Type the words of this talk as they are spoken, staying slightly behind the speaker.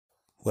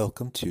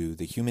Welcome to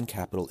the Human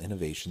Capital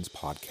Innovations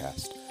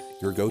Podcast,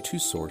 your go-to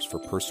source for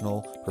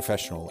personal,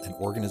 professional, and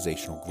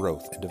organizational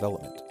growth and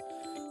development.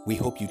 We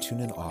hope you tune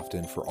in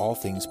often for all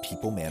things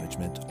people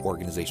management,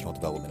 organizational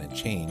development and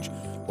change,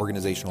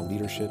 organizational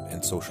leadership,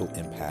 and social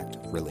impact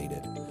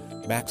related.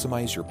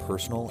 Maximize your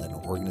personal and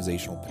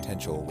organizational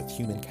potential with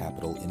Human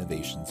Capital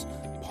Innovations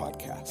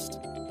Podcast.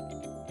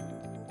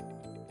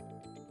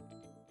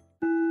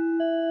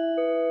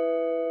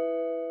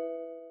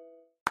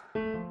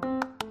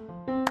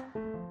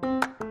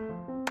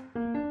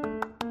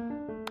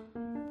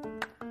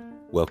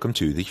 Welcome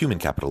to the Human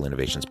Capital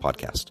Innovations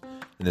Podcast.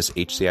 In this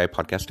HCI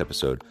podcast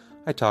episode,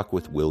 I talk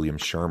with William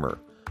Schirmer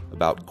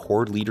about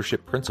core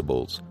leadership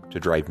principles to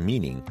drive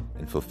meaning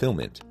and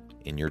fulfillment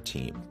in your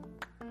team.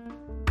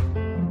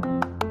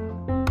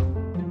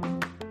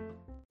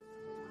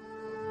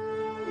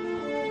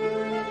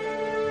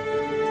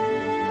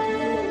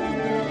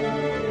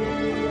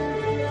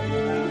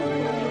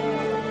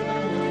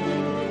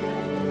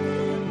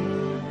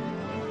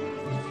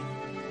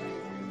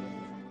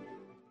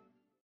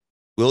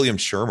 William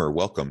Schirmer,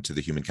 welcome to the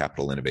Human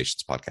Capital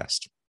Innovations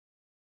Podcast.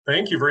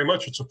 Thank you very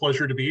much. It's a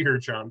pleasure to be here,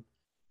 John.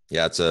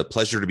 Yeah, it's a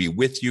pleasure to be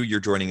with you. You're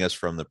joining us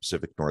from the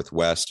Pacific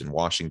Northwest in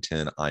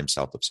Washington. I'm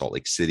south of Salt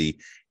Lake City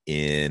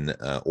in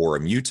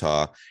Orem,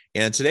 Utah.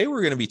 And today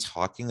we're going to be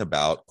talking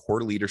about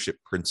core leadership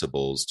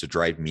principles to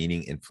drive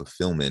meaning and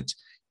fulfillment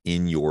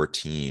in your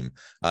team.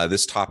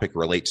 This topic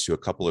relates to a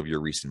couple of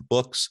your recent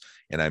books,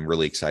 and I'm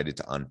really excited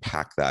to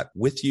unpack that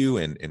with you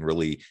and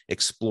really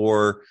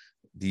explore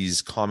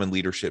these common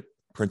leadership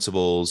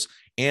principles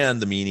and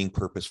the meaning,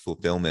 purpose,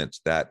 fulfillment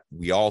that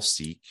we all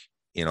seek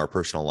in our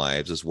personal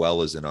lives, as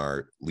well as in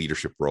our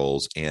leadership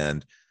roles,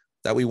 and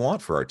that we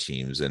want for our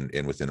teams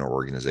and within our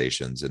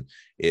organizations. And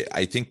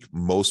I think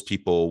most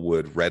people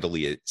would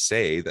readily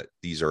say that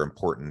these are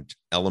important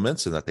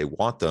elements and that they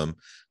want them.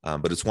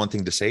 But it's one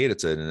thing to say it,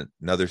 it's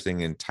another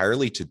thing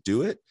entirely to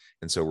do it.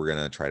 And so we're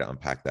going to try to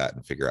unpack that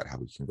and figure out how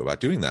we can go about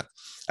doing that.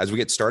 As we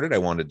get started, I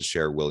wanted to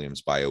share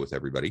William's bio with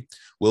everybody.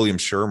 William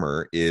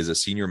Schirmer is a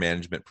senior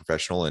management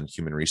professional in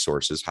human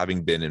resources,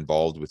 having been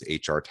involved with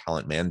HR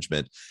talent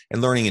management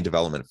and learning and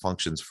development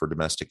functions for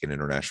domestic and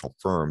international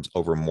firms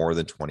over more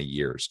than 20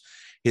 years.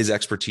 His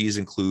expertise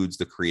includes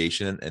the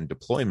creation and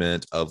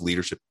deployment of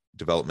leadership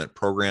development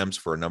programs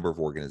for a number of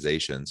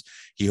organizations.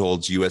 He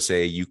holds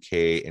USA,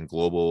 UK, and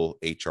global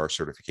HR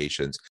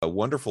certifications. A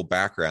wonderful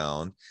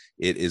background.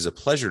 It is a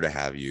pleasure to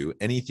have you.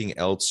 Anything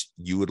else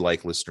you would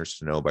like listeners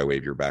to know by way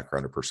of your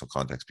background or personal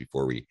context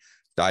before we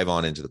dive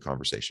on into the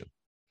conversation?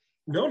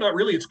 No, not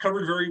really. It's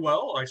covered very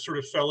well. I sort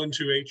of fell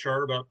into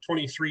HR about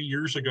 23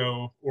 years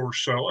ago or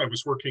so. I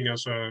was working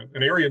as an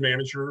area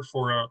manager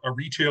for a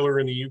retailer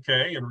in the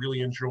UK and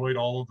really enjoyed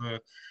all of the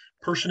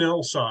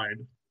personnel side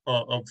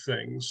of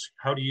things.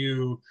 How do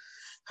you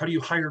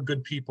hire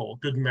good people,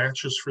 good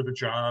matches for the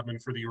job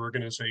and for the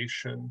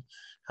organization?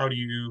 How do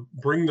you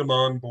bring them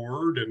on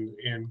board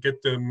and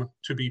get them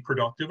to be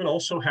productive and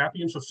also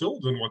happy and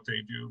fulfilled in what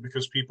they do?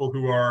 Because people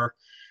who are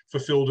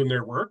fulfilled in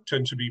their work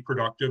tend to be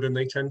productive and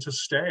they tend to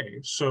stay.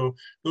 So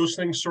those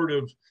things sort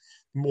of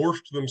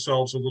morphed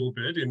themselves a little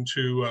bit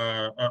into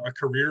a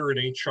career in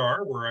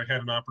HR, where I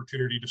had an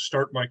opportunity to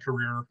start my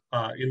career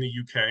in the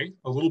UK,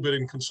 a little bit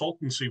in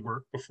consultancy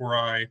work before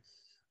I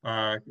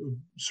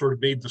sort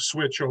of made the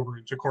switch over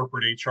into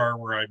corporate HR,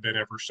 where I've been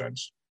ever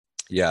since.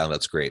 Yeah,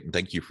 that's great. And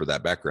thank you for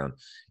that background.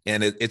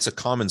 And it's a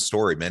common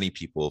story. Many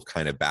people have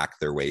kind of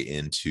backed their way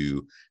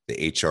into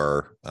the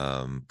HR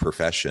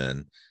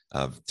profession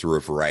through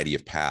a variety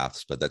of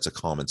paths, but that's a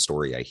common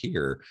story I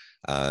hear.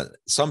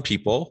 Some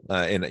people,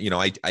 and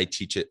I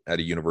teach it at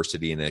a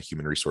university in a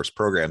human resource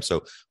program.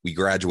 So we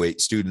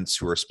graduate students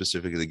who are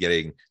specifically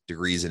getting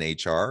degrees in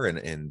HR,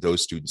 and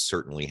those students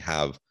certainly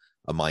have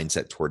a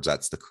mindset towards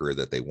that's the career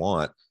that they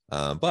want.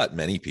 But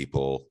many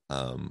people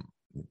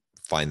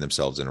find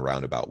themselves in a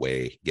roundabout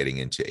way getting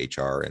into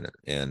HR.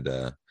 And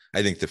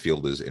I think the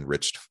field is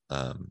enriched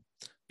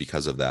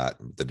because of that,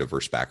 the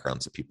diverse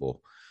backgrounds that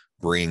people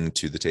bring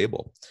to the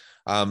table.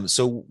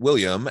 So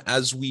William,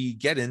 as we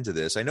get into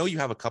this, I know you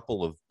have a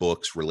couple of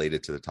books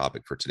related to the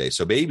topic for today.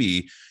 So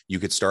maybe you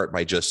could start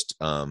by just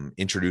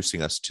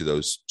introducing us to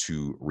those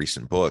two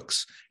recent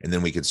books, and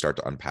then we can start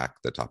to unpack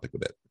the topic a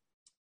bit.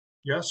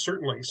 Yes,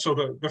 certainly. So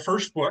the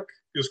first book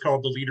is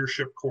called The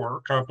Leadership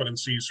Core: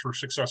 Competencies for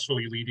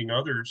Successfully Leading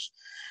Others.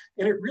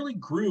 And it really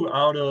grew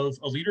out of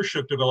a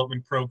leadership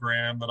development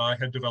program that I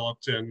had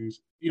developed and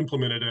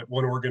implemented at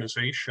one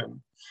organization.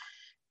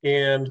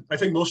 And I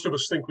think most of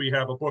us think we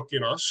have a book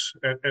in us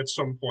at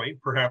some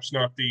point, perhaps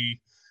not the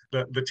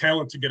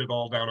talent to get it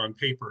all down on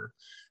paper.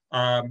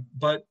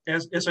 But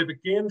as I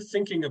began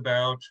thinking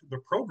about the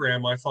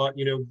program, I thought,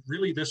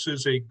 really this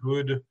is a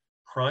good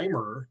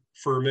primer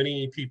for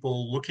many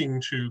people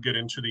looking to get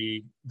into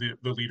the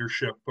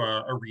leadership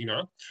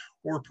arena,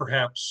 or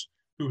perhaps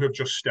who have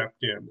just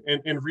stepped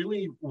in. And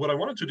really what I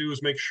wanted to do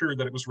is make sure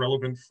that it was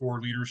relevant for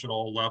leaders at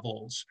all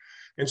levels.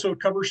 And so it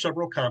covers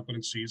several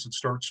competencies. It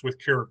starts with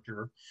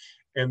character.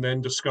 and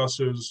then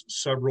discusses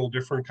several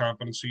different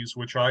competencies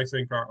which I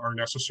think are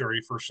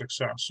necessary for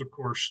success. Of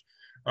course,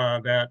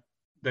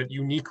 that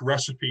unique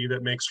recipe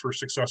that makes for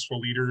successful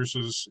leaders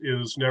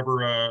is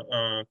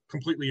never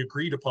completely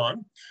agreed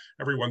upon.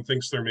 Everyone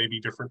thinks there may be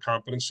different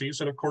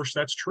competencies, and of course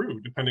that's true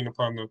depending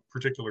upon the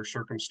particular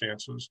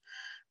circumstances.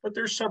 But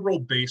there's several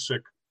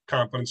basic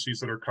competencies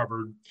that are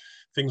covered.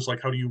 Things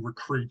like, how do you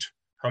recruit?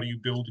 How do you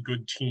build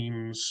good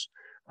teams?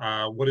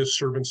 What is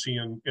servancy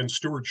and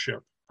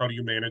stewardship? How do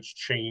you manage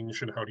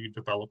change, and how do you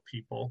develop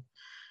people?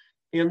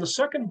 And the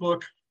second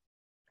book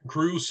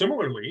grew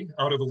similarly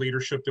out of the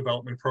leadership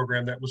development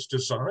program that was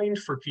designed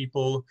for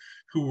people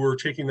who were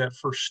taking that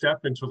first step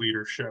into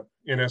leadership.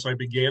 And as I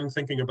began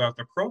thinking about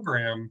the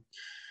program,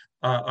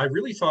 I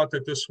really thought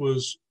that this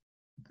was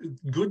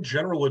good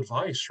general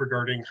advice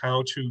regarding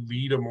how to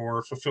lead a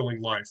more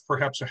fulfilling life,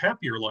 perhaps a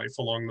happier life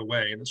along the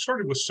way. And it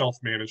started with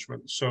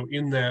self-management. So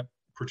in that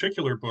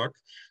particular book,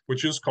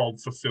 which is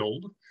called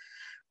Fulfilled,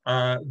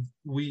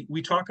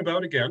 we talk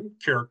about, again,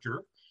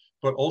 character,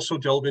 but also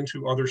delve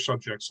into other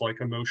subjects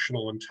like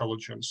emotional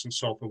intelligence and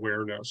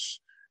self-awareness,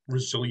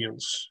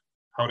 resilience,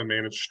 how to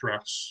manage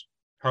stress,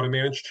 how to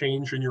manage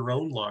change in your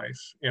own life,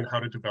 and how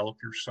to develop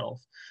yourself.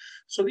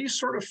 So these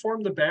sort of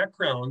form the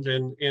background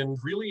and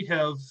really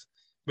have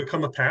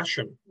become a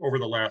passion over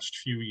the last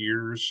few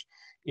years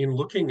in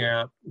looking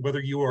at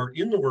whether you are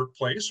in the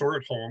workplace or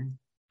at home.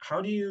 How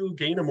do you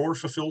gain a more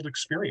fulfilled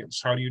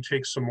experience? How do you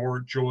take some more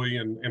joy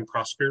and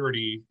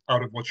prosperity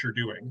out of what you're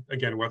doing?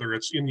 Again, whether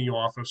it's in the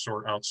office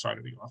or outside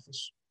of the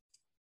office.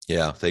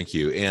 Yeah, thank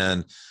you.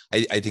 And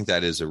I think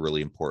that is a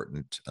really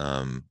important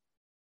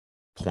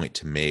point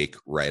to make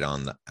right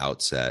on the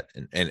outset.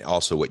 And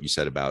also what you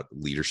said about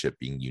leadership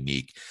being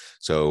unique.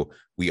 So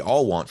we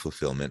all want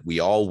fulfillment. We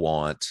all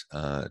want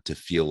to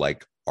feel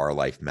like our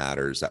life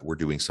matters, that we're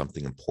doing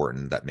something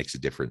important that makes a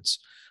difference.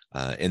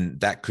 And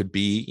that could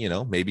be,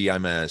 maybe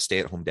I'm a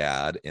stay-at-home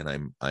dad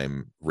and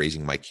I'm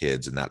raising my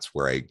kids, and that's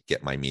where I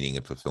get my meaning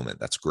and fulfillment.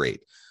 That's great.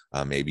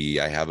 Maybe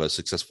I have a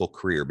successful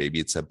career. Maybe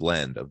it's a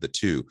blend of the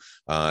two.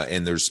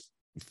 And there's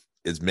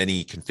as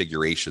many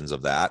configurations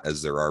of that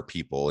as there are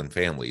people and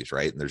families,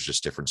 right? And there's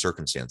just different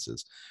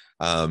circumstances.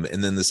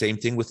 And then the same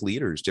thing with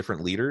leaders,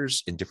 different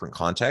leaders in different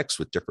contexts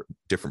with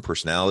different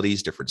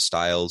personalities, different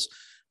styles.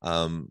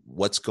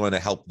 What's going to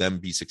help them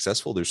be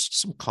successful? There's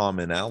some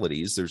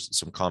commonalities, there's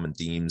some common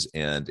themes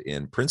and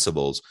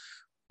principles,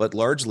 but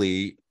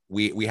largely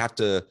we have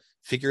to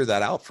figure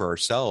that out for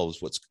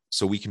ourselves,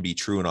 so we can be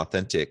true and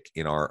authentic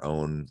in our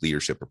own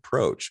leadership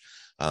approach.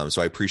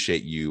 So I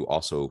appreciate you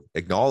also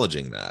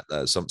acknowledging that.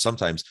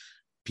 Sometimes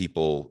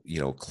people,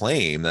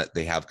 claim that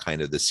they have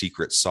kind of the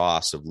secret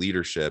sauce of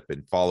leadership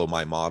and follow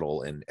my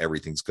model and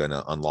everything's going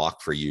to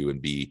unlock for you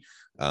and be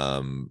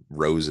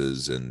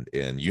roses and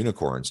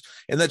unicorns.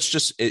 And that's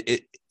just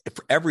it.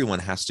 Everyone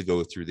has to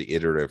go through the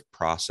iterative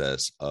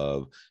process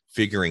of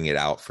figuring it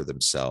out for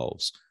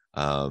themselves.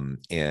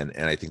 And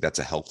I think that's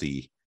a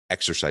healthy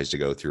exercise to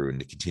go through,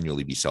 and to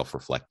continually be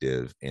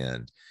self-reflective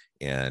and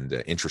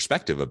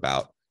introspective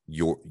about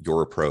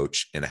your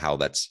approach and how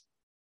that's,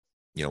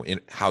 in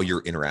how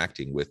you're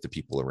interacting with the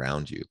people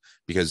around you,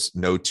 because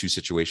no two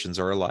situations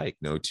are alike.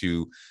 No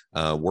two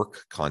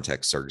work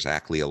contexts are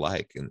exactly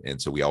alike.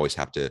 And so we always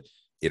have to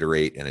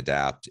iterate and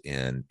adapt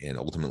and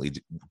ultimately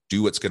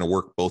do what's going to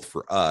work both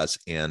for us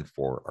and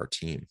for our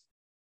team.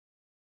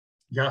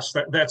 Yes,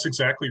 that's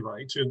exactly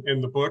right.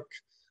 In the book,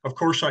 of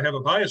course, I have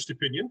a biased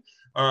opinion,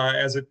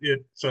 as it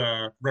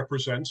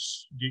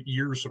represents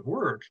years of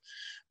work,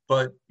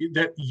 but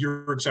that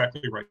you're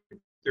exactly right.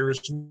 There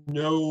is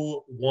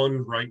no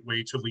one right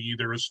way to lead.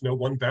 There is no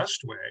one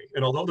best way.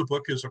 And although the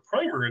book is a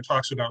primer and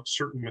talks about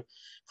certain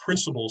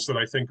principles that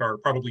I think are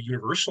probably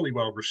universally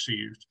well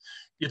received,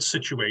 it's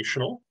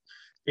situational.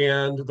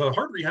 And the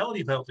hard reality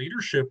about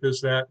leadership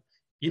is that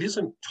it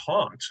isn't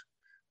taught.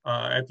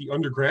 At the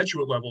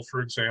undergraduate level,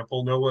 for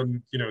example, no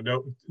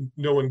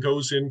one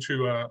goes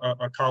into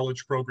a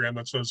college program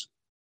that says,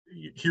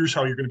 here's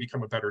how you're going to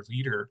become a better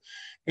leader.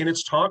 And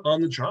it's taught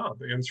on the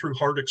job and through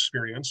hard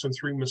experience and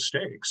through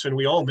mistakes. And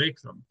we all make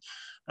them.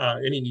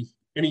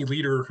 Any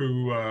leader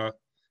who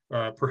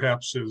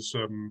perhaps is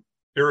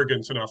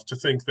arrogant enough to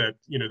think that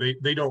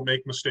they don't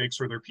make mistakes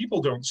or their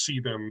people don't see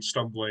them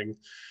stumbling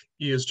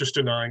is just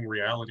denying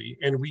reality.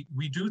 And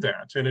we do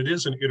that. And it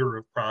is an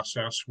iterative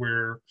process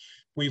where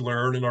we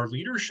learn and our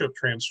leadership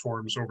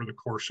transforms over the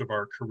course of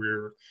our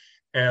career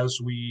as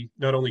we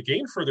not only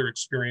gain further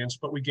experience,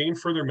 but we gain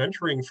further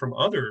mentoring from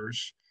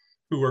others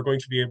who are going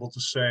to be able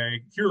to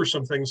say, here are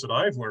some things that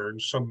I've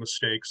learned, some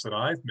mistakes that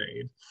I've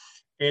made.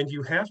 And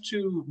you have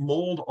to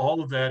mold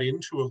all of that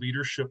into a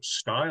leadership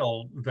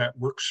style that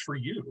works for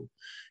you.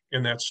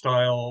 And that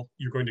style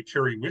you're going to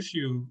carry with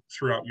you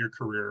throughout your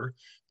career,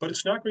 but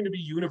it's not going to be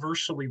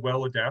universally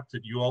well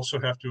adapted. You also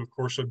have to, of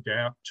course,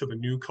 adapt to the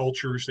new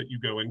cultures that you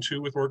go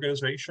into with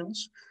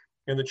organizations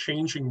and the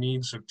changing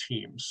needs of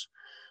teams.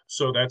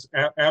 So that's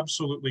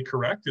absolutely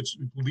correct. It's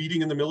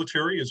leading in the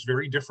military is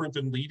very different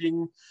than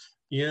leading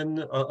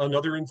in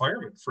another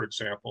environment, for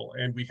example.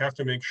 And we have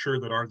to make sure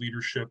that our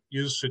leadership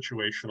is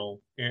situational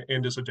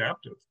and is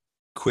adaptive.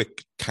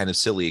 Quick, kind of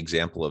silly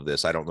example of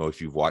this. I don't know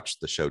if you've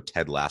watched the show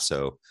Ted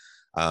Lasso,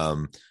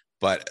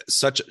 but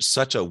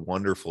such a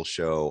wonderful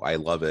show. I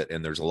love it,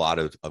 and there's a lot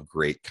of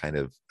great kind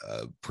of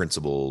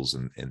principles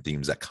and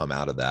themes that come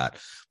out of that.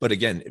 But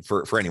again,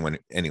 for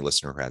any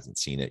listener who hasn't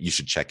seen it, you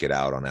should check it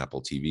out on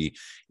Apple TV.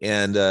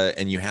 And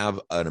you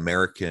have an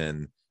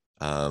American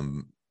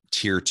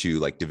tier 2,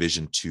 like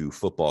Division 2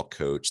 football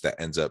coach that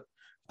ends up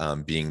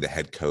being the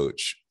head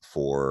coach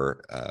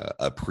for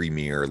a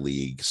Premier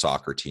League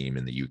soccer team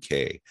in the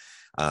UK.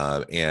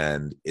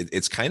 And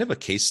it's kind of a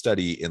case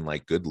study in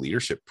like good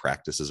leadership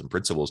practices and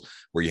principles,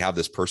 where you have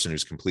this person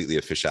who's completely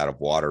a fish out of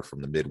water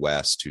from the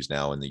Midwest, who's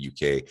now in the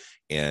UK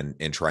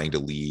and trying to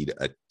lead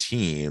a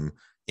team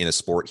in a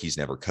sport he's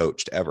never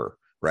coached ever.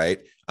 Right.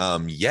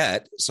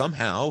 Yet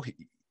somehow,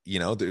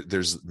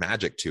 there's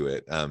magic to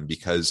it,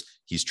 because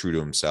he's true to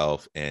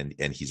himself and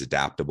he's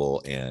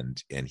adaptable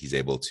and he's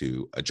able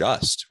to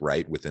adjust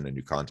right within a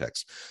new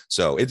context.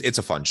 So it's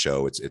a fun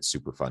show. It's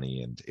super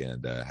funny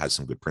and has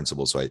some good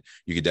principles. So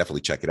you could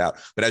definitely check it out.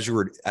 But as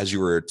you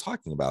were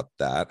talking about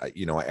that,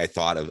 I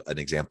thought of an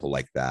example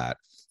like that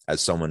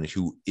as someone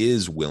who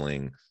is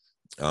willing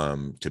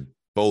to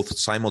both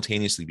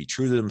simultaneously be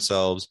true to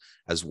themselves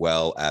as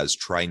well as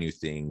try new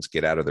things,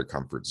 get out of their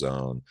comfort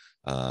zone,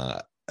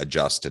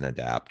 adjust and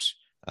adapt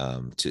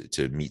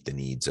to meet the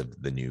needs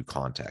of the new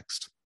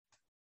context.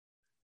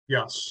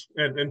 Yes,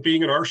 and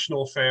being an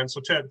Arsenal fan, so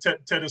Ted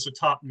is a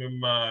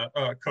Tottenham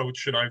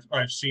coach, and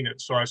I've seen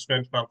it. So I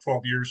spent about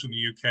 12 years in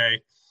the UK,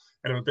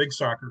 and I'm a big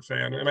soccer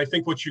fan. And I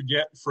think what you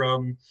get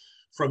from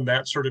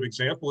that sort of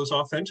example is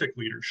authentic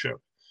leadership.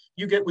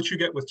 You get what you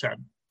get with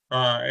Ted,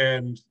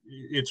 and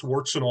it's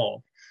warts and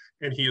all.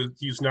 And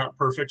he's not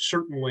perfect,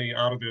 certainly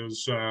out of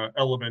his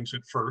element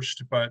at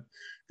first, but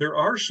there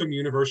are some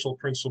universal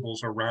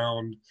principles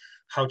around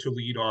how to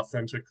lead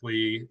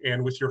authentically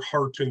and with your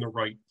heart in the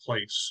right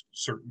place,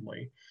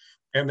 certainly.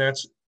 And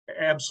that's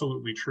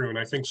absolutely true. And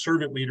I think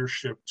servant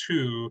leadership,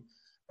 too,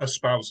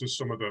 espouses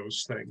some of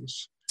those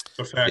things.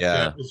 The fact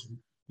that,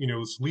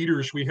 as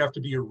leaders, we have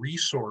to be a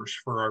resource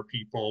for our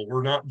people.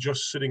 We're not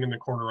just sitting in the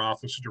corner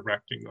office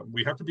directing them.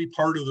 We have to be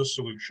part of the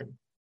solution.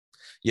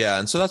 Yeah.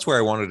 And so that's where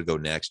I wanted to go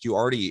next. You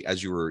already,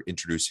 as you were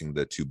introducing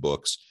the two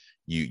books,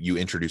 you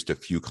introduced a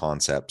few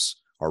concepts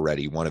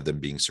already, one of them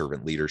being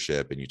servant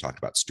leadership, and you talked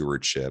about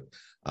stewardship.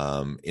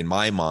 In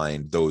my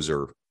mind, those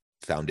are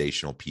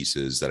foundational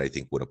pieces that I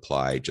think would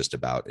apply just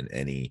about in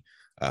any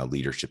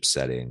leadership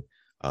setting.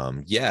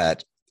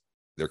 Yet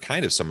they're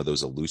kind of some of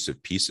those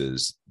elusive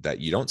pieces that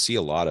you don't see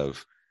a lot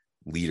of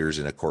leaders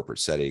in a corporate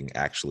setting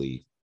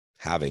actually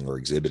having or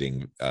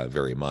exhibiting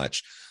very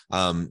much.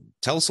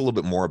 Tell us a little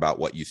bit more about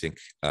what you think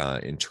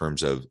in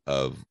terms of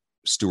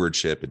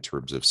stewardship, in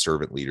terms of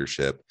servant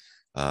leadership.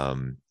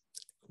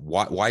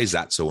 Why is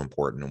that so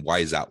important, and why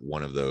is that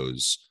one of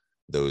those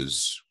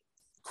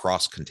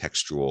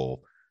cross-contextual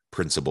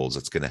principles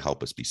that's going to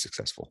help us be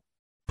successful?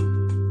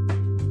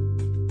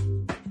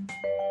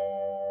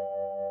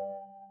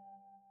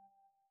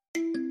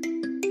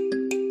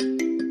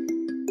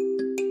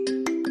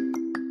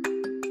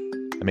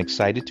 I'm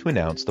excited to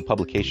announce the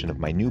publication of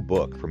my new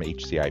book from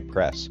HCI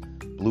Press,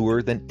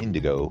 Bluer Than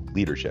Indigo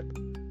Leadership: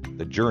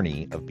 The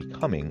Journey of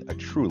Becoming a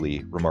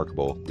Truly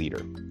Remarkable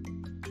Leader.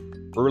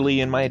 Early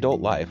in my adult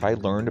life, I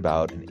learned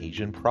about an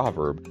Asian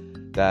proverb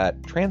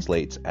that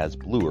translates as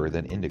bluer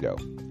than indigo.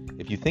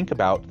 If you think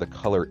about the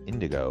color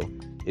indigo,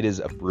 it is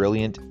a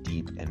brilliant,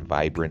 deep, and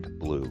vibrant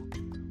blue,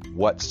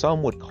 what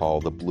some would call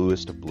the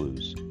bluest of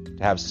blues.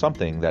 To have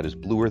something that is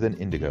bluer than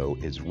indigo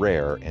is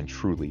rare and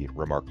truly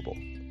remarkable.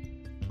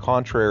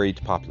 Contrary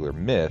to popular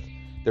myth,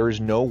 there is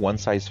no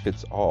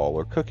one-size-fits-all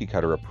or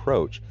cookie-cutter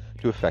approach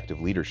to effective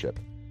leadership.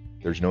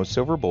 There's no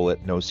silver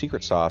bullet, no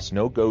secret sauce,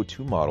 no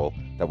go-to model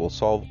that will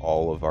solve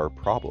all of our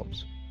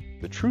problems.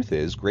 The truth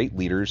is, great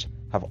leaders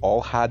have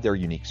all had their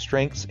unique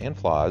strengths and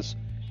flaws,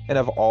 and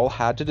have all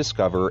had to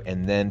discover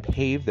and then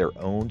pave their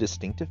own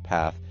distinctive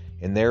path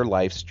in their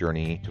life's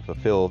journey to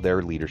fulfill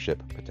their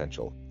leadership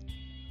potential.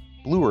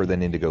 Bluer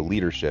Than Indigo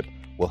Leadership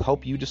will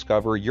help you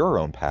discover your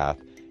own path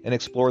and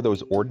explore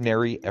those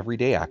ordinary,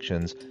 everyday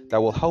actions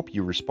that will help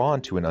you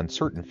respond to an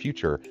uncertain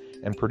future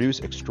and produce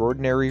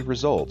extraordinary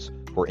results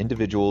for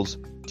individuals,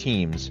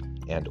 teams,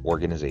 and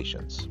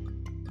organizations.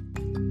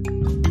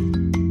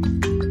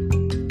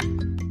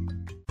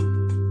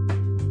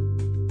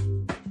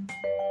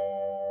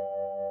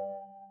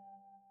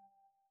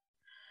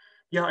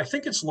 Yeah, I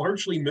think it's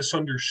largely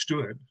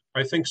misunderstood.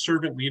 I think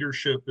servant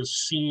leadership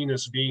is seen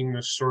as being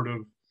this sort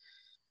of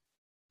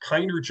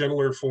kinder,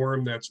 gentler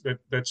form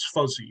that's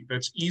fuzzy,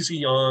 that's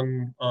easy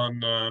on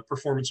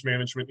performance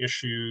management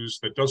issues,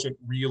 that doesn't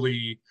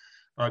really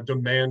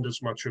demand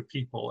as much of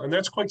people. And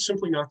that's quite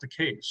simply not the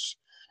case.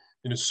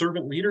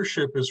 Servant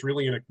leadership is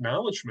really an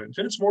acknowledgement,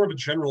 and it's more of a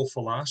general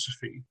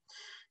philosophy.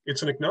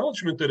 It's an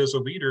acknowledgement that as a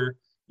leader,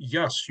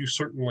 yes, you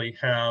certainly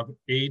have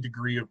a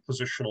degree of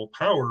positional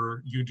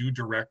power. You do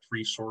direct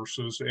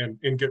resources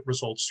and get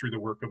results through the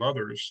work of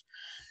others.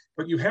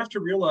 But you have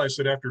to realize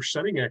that after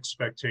setting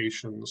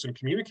expectations and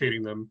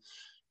communicating them,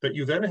 that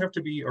you then have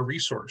to be a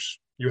resource.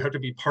 You have to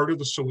be part of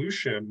the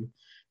solution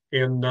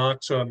and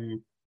not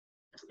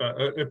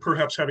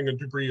perhaps having a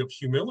degree of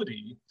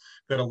humility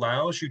that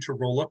allows you to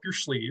roll up your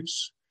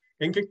sleeves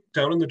and get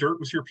down in the dirt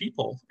with your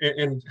people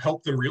and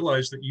help them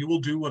realize that you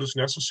will do what is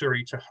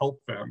necessary to help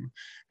them.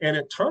 And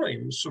at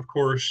times, of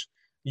course,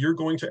 you're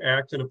going to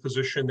act in a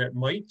position that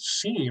might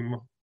seem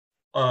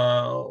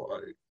uh,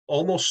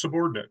 almost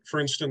subordinate.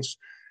 For instance,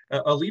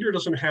 a leader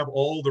doesn't have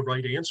all the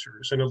right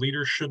answers, and a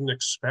leader shouldn't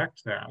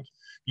expect that.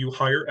 You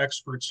hire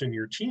experts in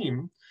your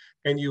team,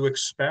 and you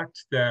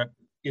expect that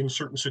in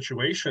certain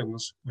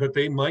situations that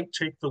they might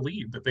take the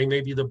lead, that they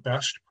may be the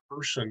best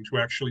person to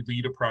actually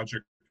lead a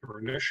project or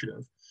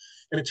initiative.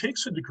 And it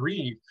takes a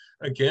degree,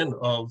 again,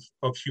 of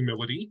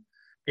humility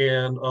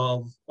and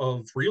of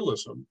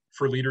realism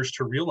for leaders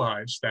to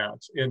realize that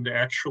and to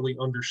actually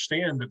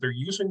understand that they're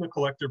using the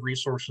collective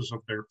resources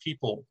of their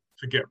people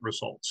to get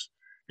results.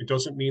 It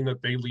doesn't mean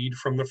that they lead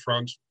from the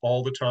front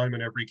all the time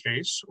in every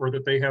case or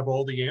that they have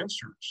all the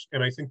answers.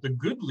 And I think the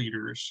good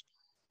leaders,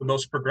 the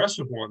most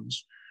progressive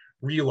ones,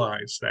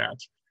 realize that.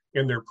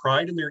 And their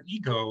pride and their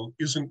ego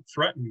isn't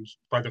threatened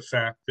by the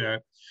fact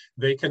that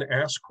they can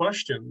ask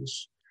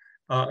questions,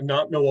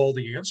 not know all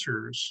the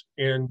answers,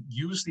 and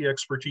use the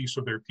expertise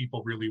of their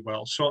people really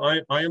well. So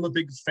I am a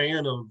big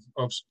fan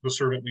of the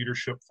servant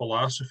leadership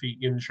philosophy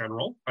in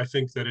general. I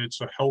think that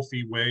it's a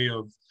healthy way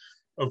of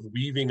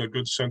weaving a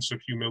good sense of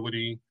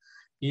humility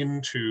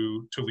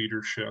into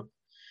leadership.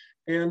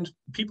 And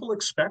people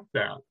expect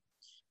that.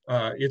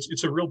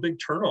 It's a real big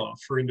turnoff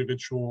for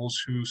individuals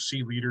who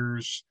see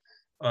leaders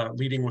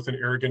leading with an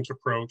arrogant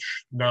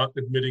approach, not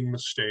admitting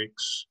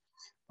mistakes,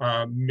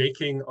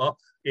 making up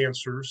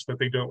answers that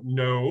they don't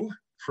know.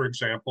 For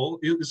example,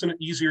 isn't it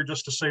easier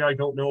just to say, I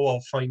don't know,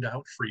 I'll find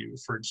out for you,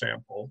 for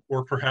example,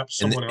 or perhaps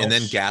someone else. And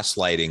then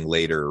gaslighting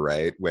later,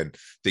 right? When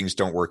things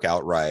don't work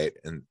out right.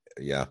 And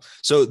yeah.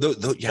 So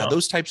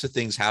those types of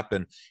things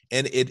happen.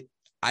 And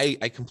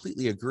I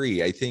completely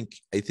agree. I think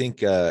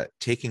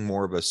taking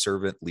more of a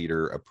servant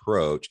leader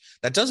approach,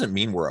 that doesn't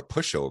mean we're a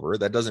pushover.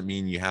 That doesn't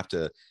mean you have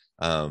to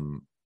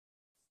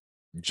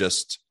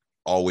just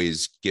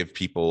always give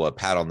people a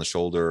pat on the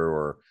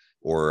shoulder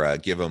or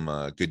give them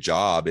a good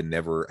job and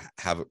never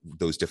have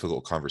those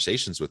difficult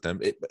conversations with them.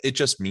 It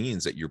just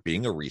means that you're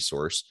being a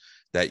resource,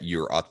 that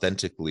you're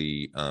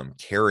authentically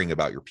caring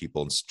about your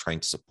people and trying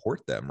to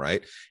support them,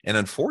 right? And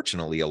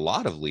unfortunately, a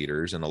lot of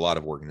leaders and a lot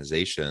of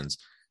organizations,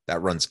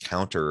 that runs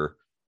counter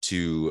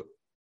to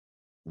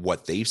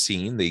what they've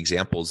seen, the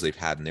examples they've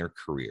had in their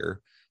career.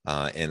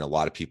 And a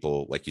lot of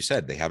people, like you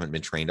said, they haven't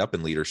been trained up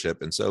in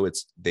leadership. And so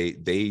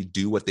they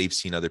do what they've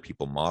seen other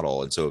people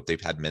model. And so if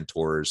they've had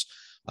mentors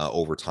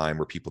over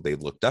time or people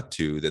they've looked up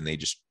to, then they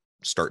just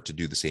start to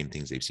do the same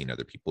things they've seen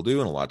other people do.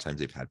 And a lot of times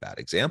they've had bad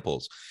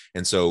examples.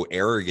 And so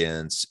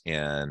arrogance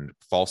and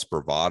false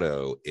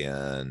bravado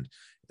and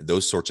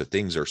those sorts of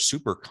things are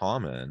super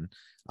common.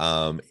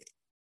 And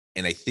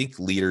I think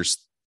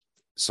leaders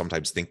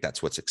sometimes think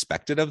that's what's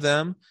expected of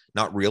them,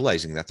 not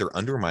realizing that they're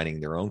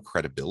undermining their own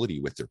credibility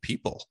with their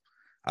people.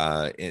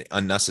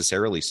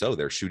 Unnecessarily so.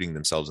 They're shooting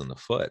themselves in the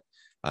foot.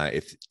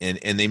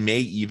 And they may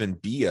even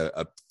be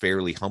a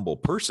fairly humble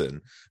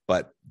person,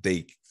 but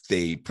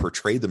they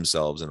portray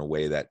themselves in a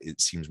way that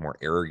it seems more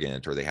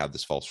arrogant, or they have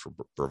this false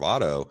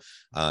bravado,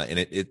 and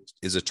it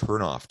is a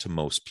turnoff to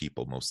most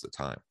people most of the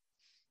time.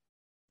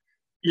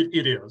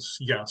 It is,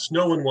 yes.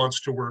 No one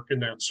wants to work in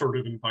that sort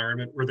of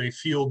environment where they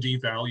feel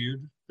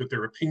devalued, that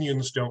their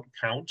opinions don't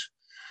count,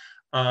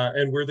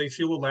 and where they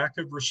feel a lack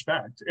of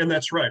respect. And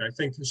that's right. I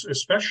think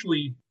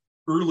especially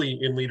early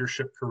in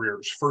leadership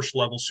careers, first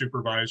level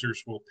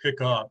supervisors will pick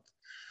up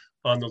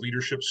on the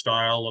leadership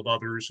style of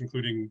others,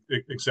 including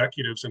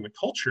executives in the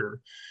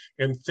culture,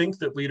 and think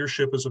that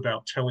leadership is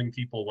about telling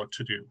people what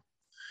to do.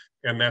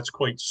 And that's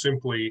quite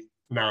simply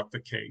not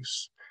the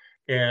case.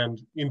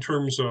 And in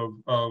terms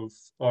of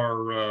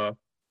our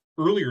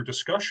earlier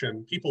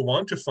discussion, people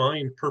want to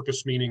find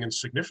purpose, meaning, and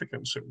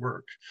significance at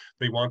work.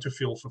 They want to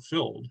feel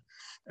fulfilled.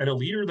 And a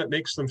leader that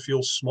makes them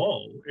feel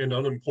small and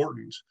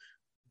unimportant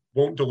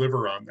won't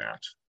deliver on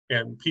that.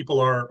 And people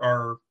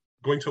are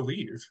going to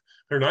leave.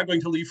 They're not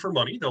going to leave for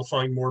money. They'll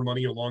find more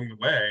money along the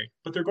way,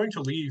 but they're going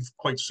to leave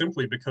quite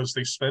simply because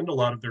they spend a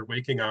lot of their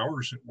waking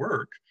hours at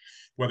work,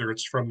 whether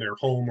it's from their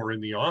home or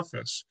in the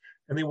office,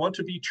 and they want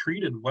to be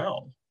treated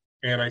well.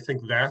 And I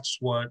think that's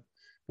what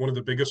one of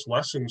the biggest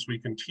lessons we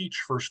can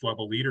teach first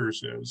level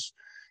leaders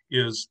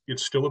is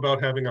it's still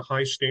about having a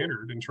high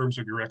standard in terms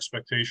of your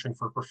expectation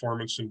for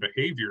performance and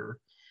behavior,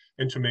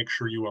 and to make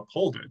sure you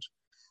uphold it.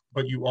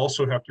 But you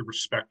also have to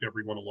respect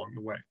everyone along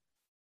the way.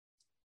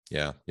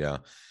 Yeah.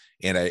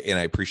 And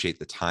I appreciate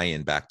the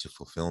tie-in back to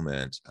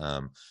fulfillment.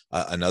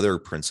 Another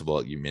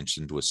principle you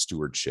mentioned was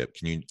stewardship.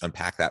 Can you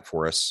unpack that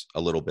for us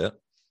a little bit?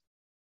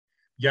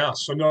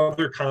 Yes,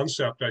 another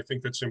concept I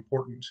think that's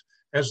important.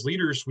 As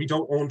leaders, we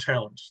don't own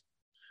talent.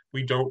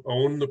 We don't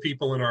own the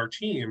people in our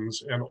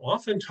teams. And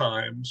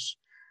oftentimes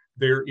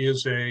there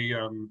is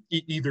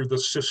either the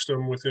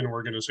system within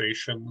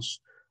organizations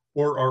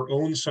or our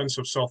own sense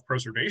of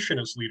self-preservation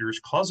as leaders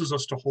causes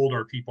us to hold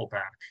our people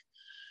back.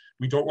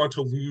 We don't want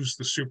to lose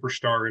the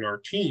superstar in our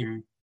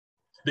team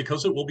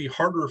because it will be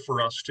harder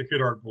for us to hit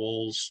our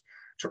goals,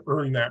 to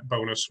earn that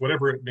bonus,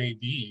 whatever it may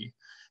be.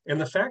 And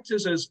the fact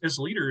is, as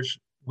leaders,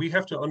 we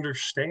have to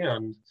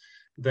understand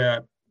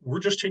that we're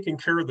just taking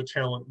care of the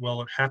talent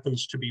while it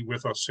happens to be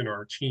with us in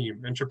our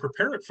team, and to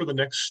prepare it for the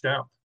next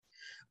step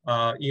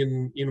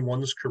in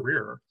one's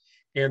career.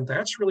 And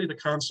that's really the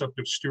concept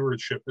of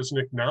stewardship, is an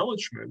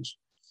acknowledgement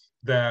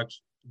that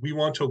we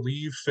want to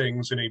leave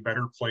things in a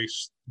better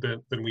place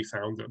than we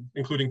found them,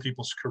 including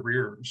people's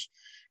careers.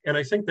 And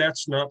I think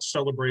that's not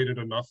celebrated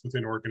enough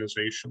within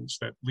organizations,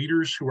 that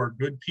leaders who are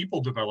good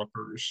people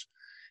developers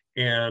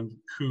and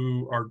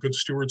who are good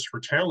stewards for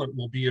talent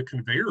will be a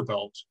conveyor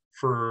belt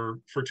for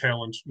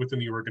talent within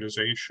the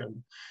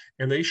organization.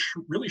 And they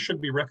really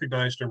should be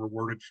recognized and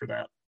rewarded for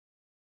that.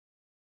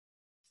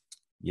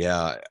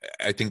 Yeah,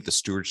 I think the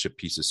stewardship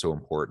piece is so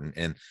important.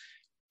 And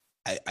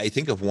I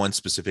think of one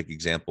specific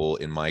example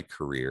in my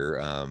career.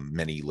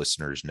 Many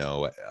listeners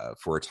know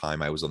for a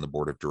time I was on the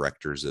board of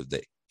directors of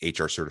the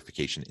HR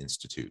Certification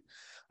Institute,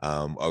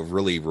 a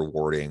really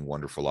rewarding,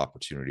 wonderful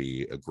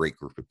opportunity, a great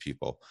group of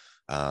people.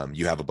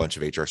 You have a bunch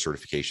of HR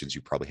certifications.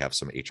 You probably have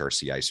some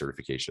HRCI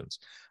certifications.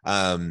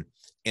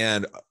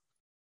 And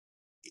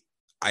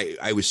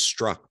I was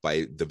struck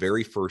by the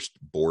very first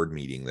board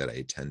meeting that I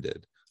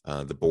attended.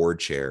 The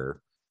board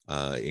chair,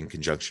 in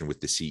conjunction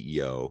with the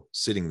CEO,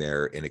 sitting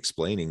there and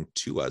explaining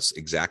to us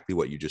exactly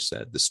what you just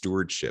said, the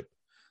stewardship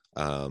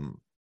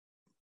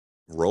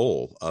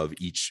role of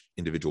each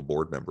individual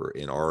board member,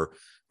 in our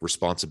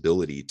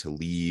responsibility to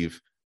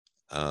leave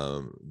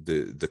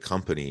the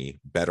company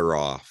better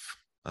off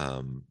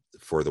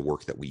for the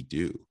work that we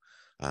do.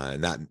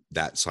 And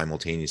that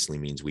simultaneously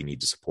means we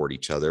need to support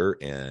each other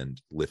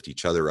and lift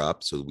each other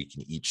up so that we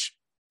can each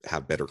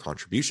have better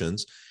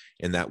contributions,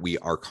 and that we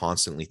are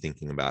constantly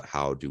thinking about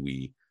how do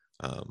we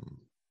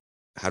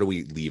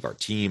leave our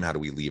team, how do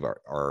we leave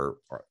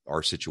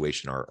our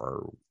situation,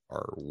 our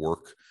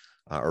work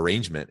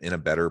arrangement in a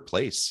better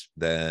place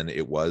than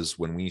it was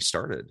when we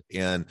started.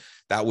 And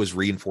that was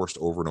reinforced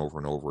over and over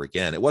and over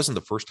again. It wasn't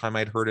the first time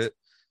I'd heard it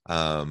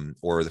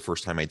or the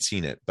first time I'd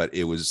seen it, but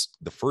it was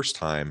the first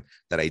time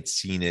that I'd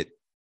seen it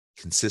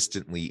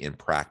consistently in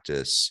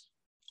practice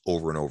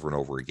over and over and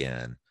over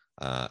again,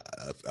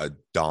 a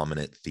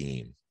dominant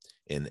theme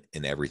in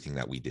everything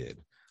that we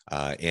did.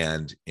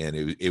 And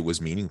it was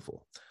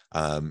meaningful.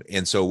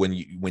 And so when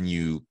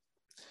you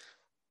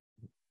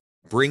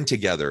bring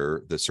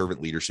together the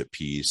servant leadership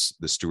piece,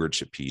 the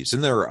stewardship piece,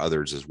 and there are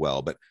others as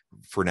well, but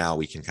for now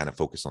we can kind of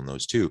focus on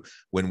those two.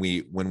 When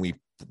we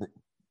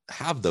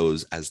have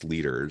those as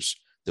leaders,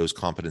 those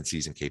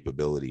competencies and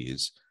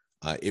capabilities,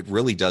 it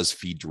really does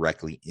feed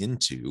directly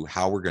into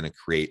how we're going to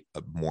create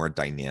a more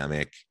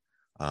dynamic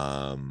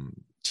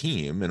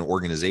team and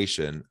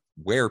organization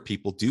where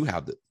people do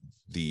have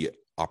the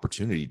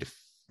opportunity to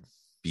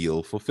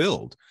feel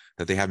fulfilled,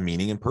 that they have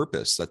meaning and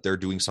purpose, that they're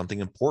doing something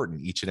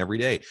important each and every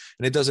day.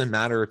 And it doesn't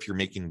matter if you're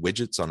making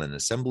widgets on an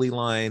assembly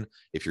line,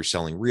 if you're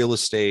selling real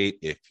estate,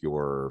 if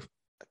you're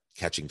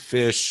catching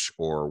fish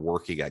or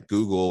working at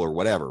Google or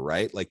whatever,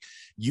 right? Like,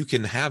 you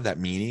can have that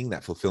meaning,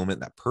 that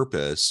fulfillment, that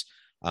purpose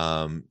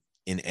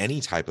in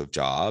any type of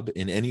job,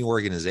 in any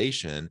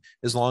organization,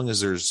 as long as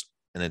there's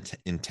an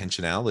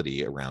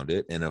intentionality around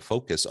it and a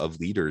focus of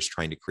leaders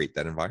trying to create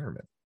that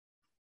environment.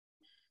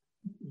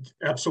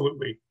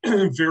 Absolutely.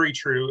 Very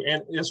true.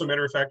 And as a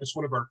matter of fact, it's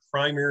one of our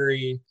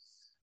primary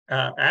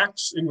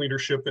acts in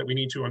leadership that we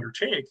need to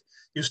undertake,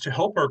 is to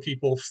help our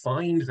people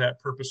find that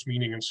purpose,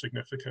 meaning, and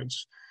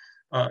significance.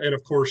 And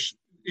of course,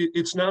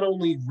 it's not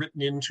only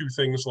written into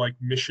things like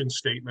mission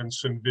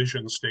statements and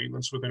vision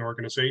statements within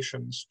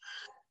organizations.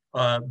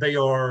 They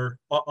are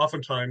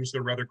oftentimes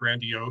they're rather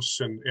grandiose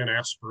and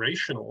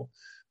aspirational,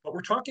 but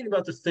we're talking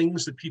about the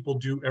things that people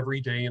do every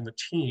day in the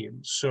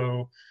team.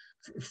 So,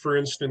 for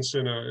instance,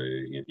 in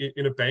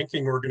a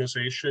banking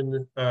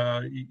organization,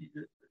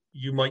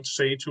 you might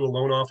say to a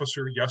loan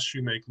officer, yes,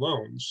 you make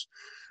loans.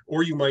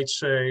 Or you might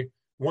say,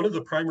 one of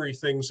the primary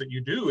things that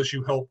you do is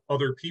you help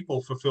other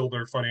people fulfill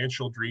their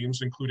financial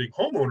dreams, including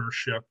home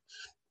ownership,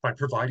 by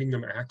providing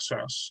them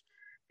access.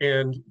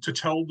 And to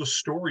tell the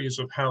stories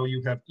of how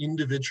you have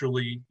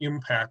individually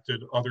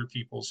impacted other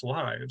people's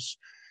lives.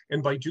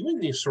 And by doing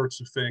these sorts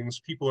of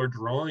things, people are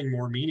drawing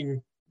more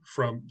meaning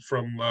from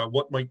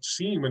what might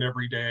seem an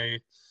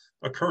everyday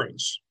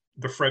occurrence.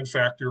 The Fred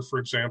Factor, for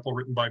example,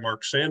 written by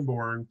Mark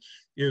Sanborn,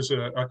 is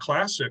a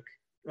classic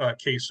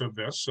case of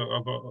this,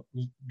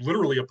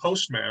 literally a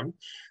postman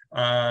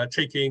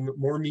taking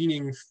more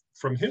meaning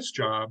from his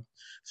job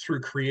through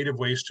creative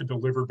ways to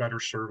deliver better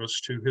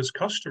service to his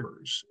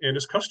customers. And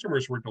his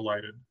customers were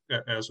delighted,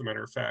 as a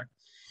matter of fact.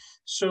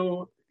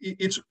 So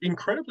it's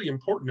incredibly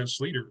important as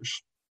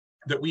leaders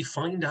that we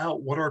find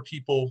out what our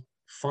people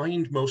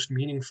find most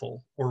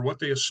meaningful or what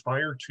they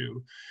aspire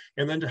to,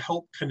 and then to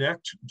help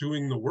connect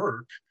doing the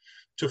work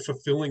to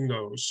fulfilling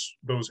those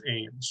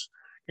aims,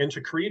 and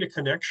to create a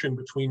connection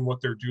between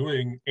what they're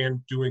doing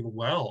and doing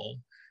well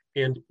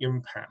and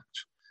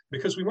impact.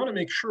 Because we want to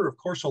make sure, of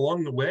course,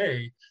 along the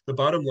way, the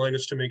bottom line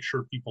is to make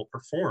sure people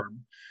perform,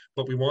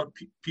 but we want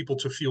people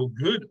to feel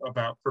good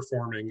about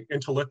performing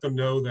and to let them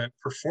know that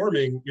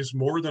performing is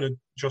more than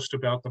just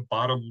about the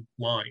bottom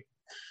line,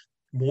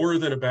 more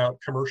than about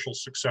commercial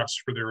success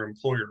for their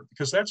employer,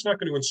 because that's not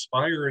going to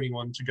inspire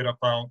anyone to get up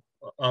out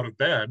of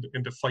bed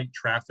and to fight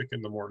traffic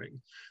in the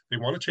morning. They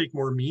want to take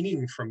more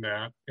meaning from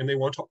that, and they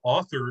want to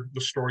author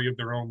the story of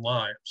their own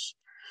lives.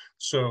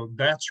 So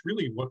that's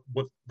really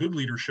what good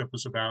leadership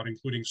is about,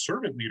 including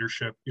servant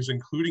leadership, is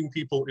including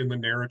people in the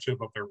narrative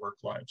of their work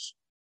lives.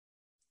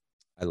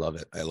 I love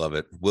it. I love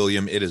it.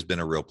 William, it has been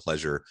a real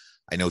pleasure.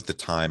 I note the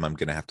time. I'm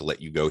going to have to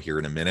let you go here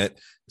in a minute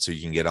so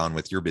you can get on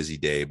with your busy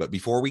day. But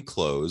before we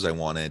close, I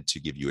wanted to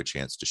give you a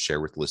chance to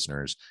share with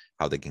listeners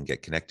how they can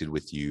get connected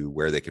with you,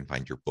 where they can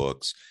find your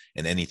books,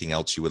 and anything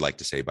else you would like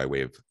to say by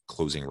way of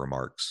closing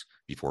remarks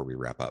before we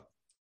wrap up.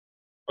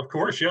 Of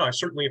course, yeah, I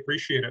certainly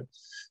appreciate it.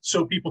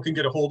 So people can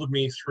get a hold of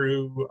me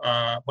through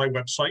my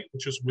website,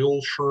 which is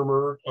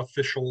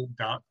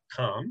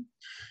willschirmerofficial.com.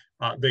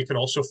 They can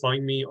also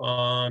find me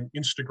on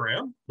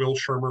Instagram, Will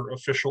Schirmer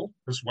Official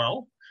as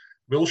well.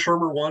 Will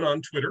Schirmer 1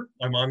 on Twitter.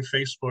 I'm on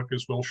Facebook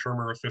as Will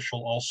Schirmer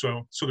Official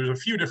also. So there's a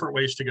few different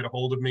ways to get a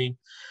hold of me.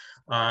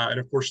 And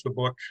of course, the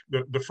book,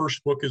 the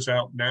first book is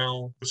out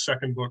now. The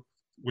second book,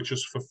 which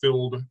is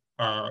Fulfilled,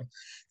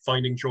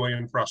 Finding Joy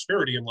and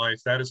Prosperity in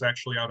Life, that is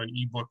actually out in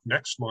ebook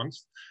next month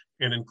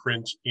and in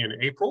print in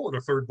April. And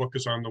a third book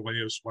is on the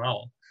way as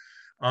well.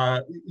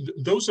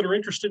 Those that are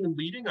interested in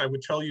leading, I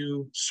would tell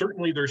you,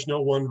 certainly there's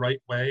no one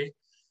right way.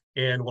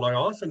 And what I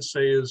often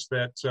say is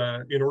that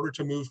in order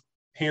to move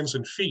hands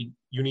and feet,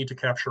 you need to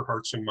capture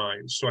hearts and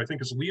minds. So I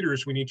think as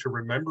leaders, we need to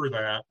remember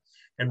that,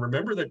 and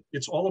remember that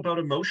it's all about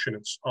emotion.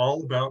 It's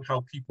all about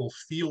how people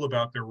feel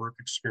about their work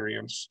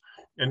experience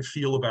and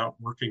feel about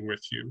working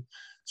with you.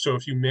 So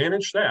if you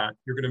manage that,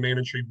 you're going to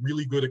manage a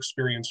really good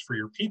experience for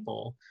your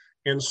people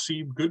and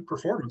see good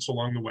performance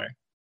along the way.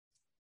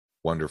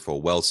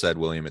 Wonderful. Well said,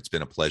 William. It's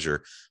been a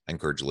pleasure. I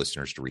encourage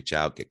listeners to reach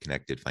out, get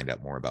connected, find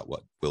out more about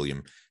what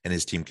William and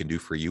his team can do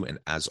for you. And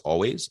as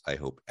always, I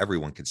hope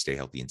everyone can stay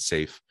healthy and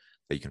safe,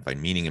 that you can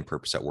find meaning and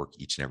purpose at work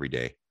each and every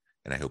day.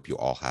 And I hope you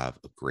all have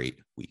a great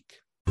week.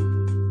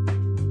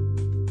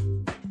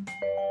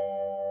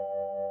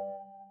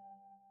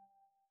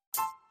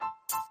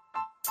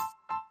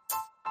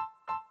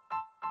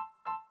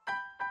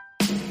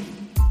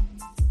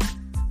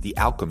 The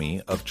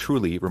alchemy of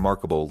truly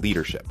remarkable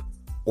leadership.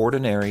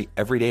 Ordinary,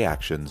 everyday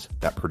actions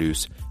that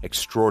produce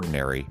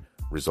extraordinary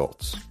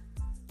results.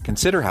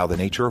 Consider how the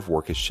nature of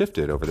work has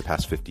shifted over the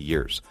past 50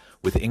 years.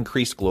 With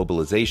increased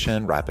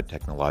globalization, rapid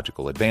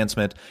technological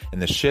advancement,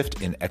 and the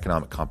shift in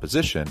economic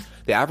composition,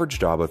 the average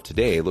job of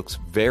today looks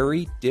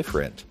very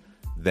different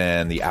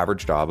than the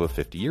average job of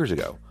 50 years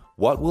ago.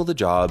 What will the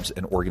jobs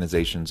and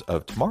organizations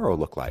of tomorrow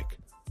look like?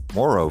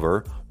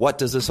 Moreover, what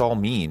does this all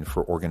mean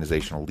for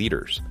organizational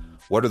leaders?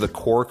 What are the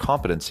core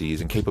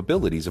competencies and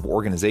capabilities of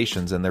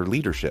organizations and their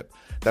leadership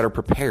that are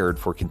prepared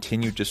for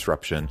continued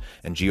disruption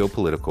and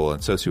geopolitical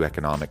and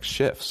socioeconomic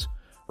shifts?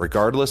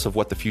 Regardless of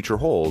what the future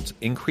holds,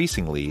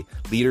 increasingly,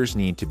 leaders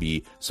need to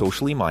be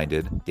socially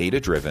minded,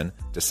 data-driven,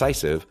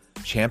 decisive,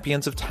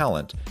 champions of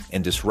talent,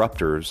 and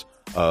disruptors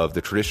of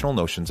the traditional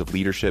notions of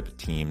leadership,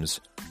 teams,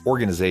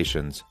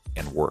 organizations,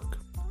 and work.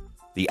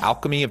 The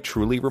alchemy of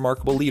truly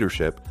remarkable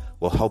leadership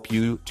will help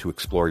you to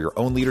explore your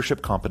own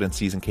leadership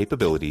competencies and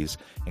capabilities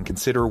and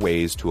consider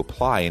ways to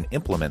apply and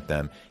implement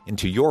them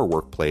into your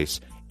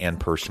workplace and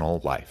personal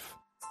life.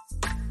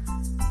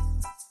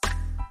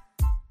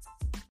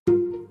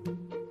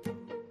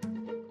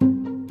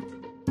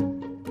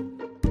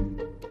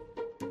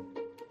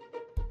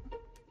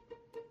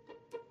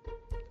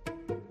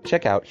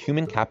 Check out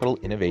Human Capital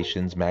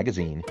Innovations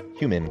magazine,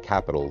 Human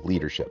Capital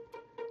Leadership.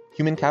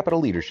 Human Capital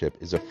Leadership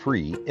is a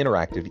free,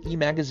 interactive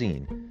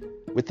e-magazine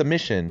with the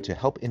mission to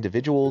help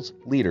individuals,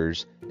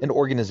 leaders, and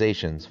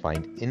organizations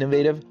find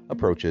innovative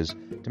approaches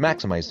to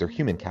maximize their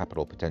human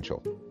capital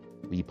potential.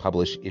 We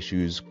publish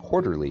issues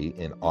quarterly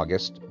in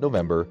August,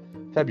 November,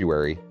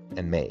 February,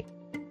 and May.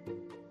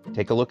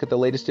 Take a look at the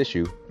latest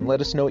issue and let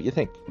us know what you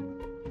think.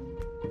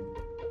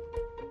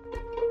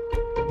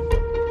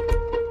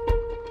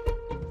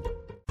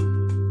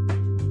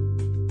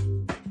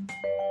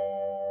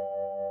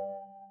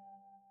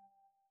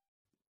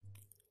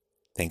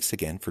 Thanks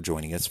again for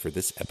joining us for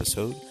this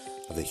episode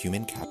of the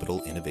Human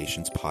Capital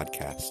Innovations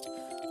Podcast.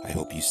 I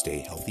hope you stay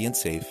healthy and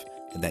safe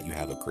and that you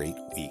have a great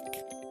week.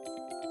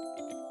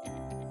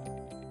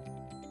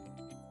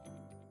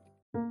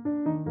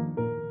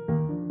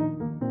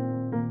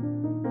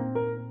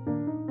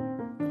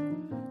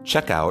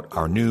 Check out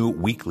our new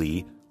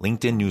weekly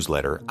LinkedIn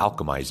newsletter,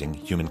 Alchemizing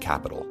Human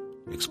Capital,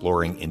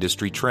 exploring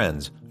industry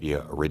trends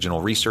via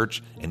original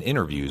research and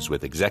interviews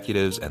with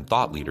executives and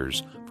thought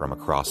leaders from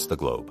across the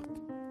globe.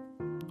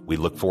 We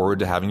look forward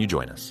to having you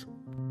join us.